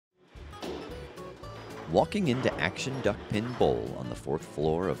Walking into Action Duckpin Bowl on the 4th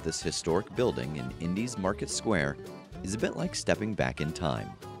floor of this historic building in Indy's Market Square is a bit like stepping back in time.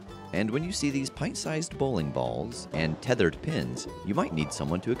 And when you see these pint-sized bowling balls and tethered pins, you might need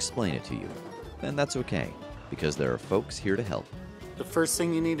someone to explain it to you. And that's okay, because there are folks here to help. The first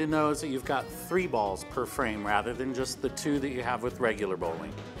thing you need to know is that you've got 3 balls per frame rather than just the 2 that you have with regular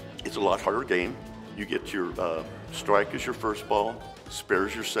bowling. It's a lot harder game. You get your strike is your first ball, spare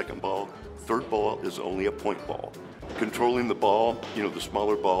is your second ball, third ball is only a point ball. Controlling the ball, the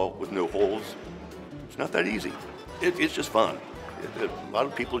smaller ball with no holes, it's not that easy. It's just fun. A lot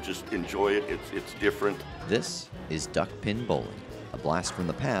of people just enjoy it. It's different. This is Duckpin Bowling, a blast from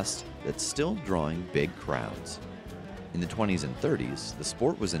the past that's still drawing big crowds. In the 20s and 30s, the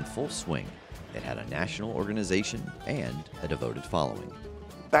sport was in full swing. It had a national organization and a devoted following.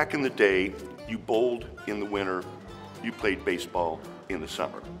 Back in the day, you bowled in the winter, you played baseball in the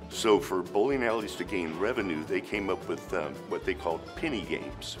summer. So for bowling alleys to gain revenue, they came up with what they called penny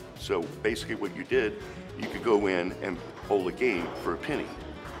games. So basically what you did, you could go in and bowl a game for a penny.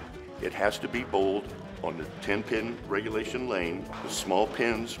 It has to be bowled on the 10-pin regulation lane. The small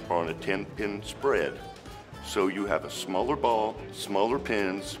pins are on a 10-pin spread. So you have a smaller ball, smaller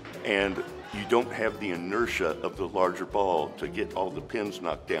pins, and you don't have the inertia of the larger ball to get all the pins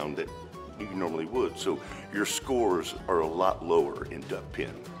knocked down that you normally would. So your scores are a lot lower in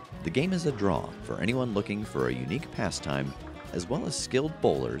Duckpin. The game is a draw for anyone looking for a unique pastime, as well as skilled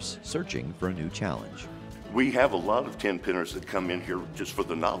bowlers searching for a new challenge. We have a lot of 10-pinners that come in here just for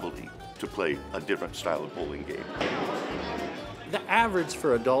the novelty to play a different style of bowling game. The average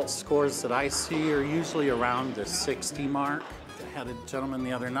for adult scores that I see are usually around the 60 mark. I had a gentleman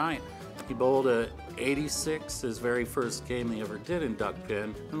the other night. He bowled a 86, his very first game he ever did in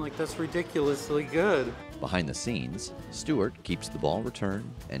Duckpin. I'm like, that's ridiculously good. Behind the scenes, Stuart keeps the ball return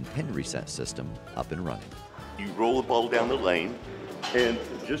and pin reset system up and running. You roll the ball down the lane, and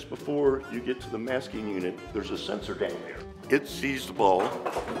just before you get to the masking unit, there's a sensor down there. It sees the ball,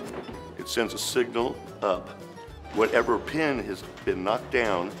 it sends a signal up. Whatever pin has been knocked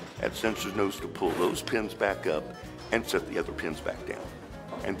down, that sensor knows to pull those pins back up and set the other pins back down.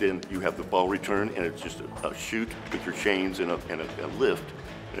 And then you have the ball return, and it's just a chute with your chains and a lift,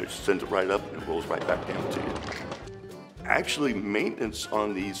 and it sends it right up and it rolls right back down to you. Actually, maintenance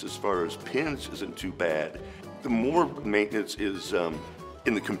on these as far as pins isn't too bad. The more maintenance is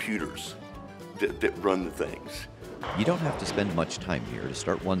in the computers that run the things. You don't have to spend much time here to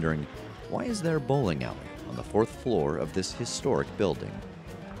start wondering, why is there a bowling alley on the 4th floor of this historic building?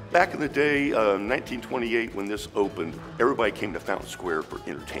 Back in the day, 1928, when this opened, everybody came to Fountain Square for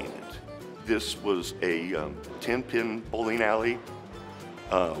entertainment. This was a 10-pin bowling alley.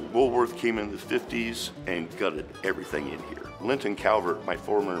 Woolworth came in the 50s and gutted everything in here. Linton Calvert, my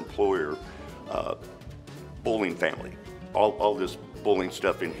former employer, bowling family. All this bowling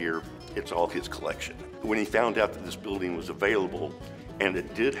stuff in here, it's all his collection. When he found out that this building was available and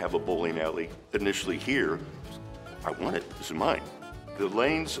it did have a bowling alley initially here, I want it, this is mine. The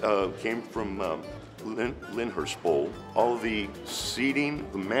lanes came from Lyndhurst Bowl. All the seating,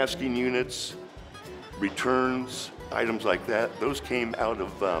 the masking units, returns, items like that, those came out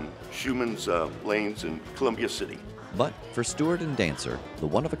of Schumann's lanes in Columbia City. But for Stuart and Dancer, the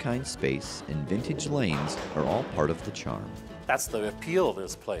one-of-a-kind space and vintage lanes are all part of the charm. That's the appeal of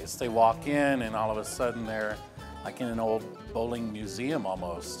this place. They walk in and all of a sudden they're like in an old bowling museum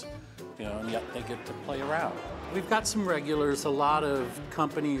almost, and yet they get to play around. We've got some regulars. A lot of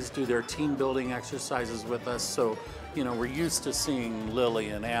companies do their team building exercises with us, so we're used to seeing Lilly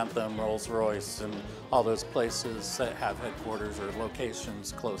and Anthem, Rolls-Royce, and all those places that have headquarters or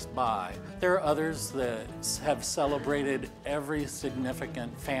locations close by. There are others that have celebrated every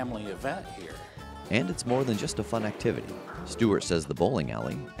significant family event here. And it's more than just a fun activity. Stuart says the bowling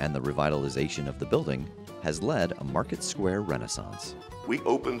alley and the revitalization of the building has led a Market Square renaissance. We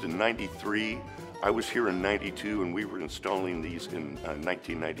opened in '93. I was here in '92, and we were installing these in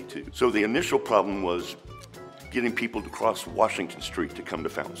 1992. So the initial problem was getting people to cross Washington Street to come to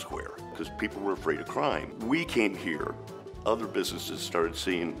Fountain Square because people were afraid of crime. We came here, other businesses started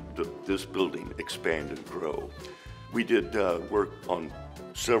seeing this building expand and grow. We did work on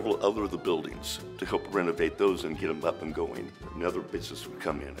several other of the buildings to help renovate those and get them up and going. Another business would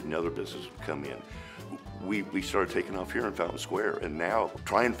come in, another business would come in. We started taking off here in Fountain Square, and now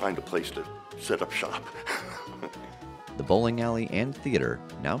try and find a place to set up shop. The bowling alley and theater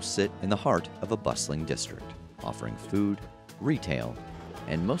now sit in the heart of a bustling district, offering food, retail,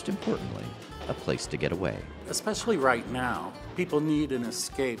 and most importantly, a place to get away. Especially right now, people need an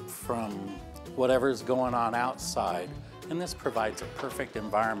escape from whatever's going on outside And this provides a perfect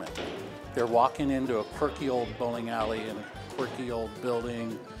environment. They're walking into a quirky old bowling alley and a quirky old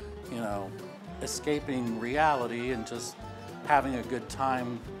building, you know, escaping reality and just having a good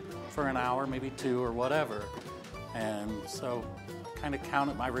time for an hour, maybe two or whatever. And so I kind of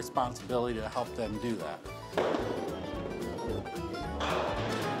count it my responsibility to help them do that.